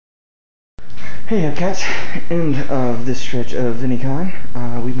Hey cats, end of this stretch of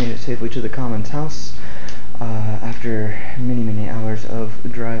VinnyCon. We made it safely to the Commons house after many hours of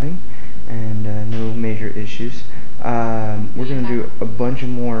driving and no major issues. We're going to do a bunch of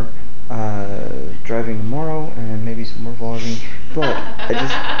more driving tomorrow and maybe some more vlogging, but I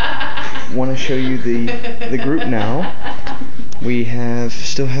just want to show you the group now. We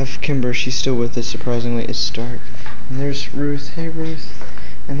still have Kimber, she's still with us surprisingly. It's dark. And there's Ruth. Hey Ruth.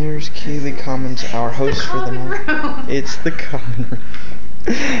 And there's Kaylee Commons, our host for the night. It's the common room.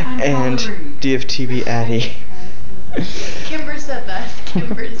 And DFTB Addie. Kimber said that.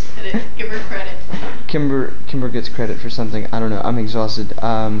 Kimber said it. Give her credit. Kimber gets credit for something. I don't know. I'm exhausted.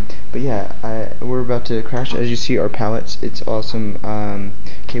 But yeah, we're about to crash. As you see, our pallets. It's awesome.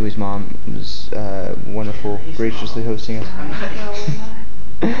 Kaylee's mom was wonderful, graciously hosting us.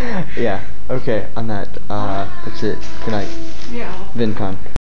 Yeah. Okay. On that, that's it. Good night. Yeah. VinCon.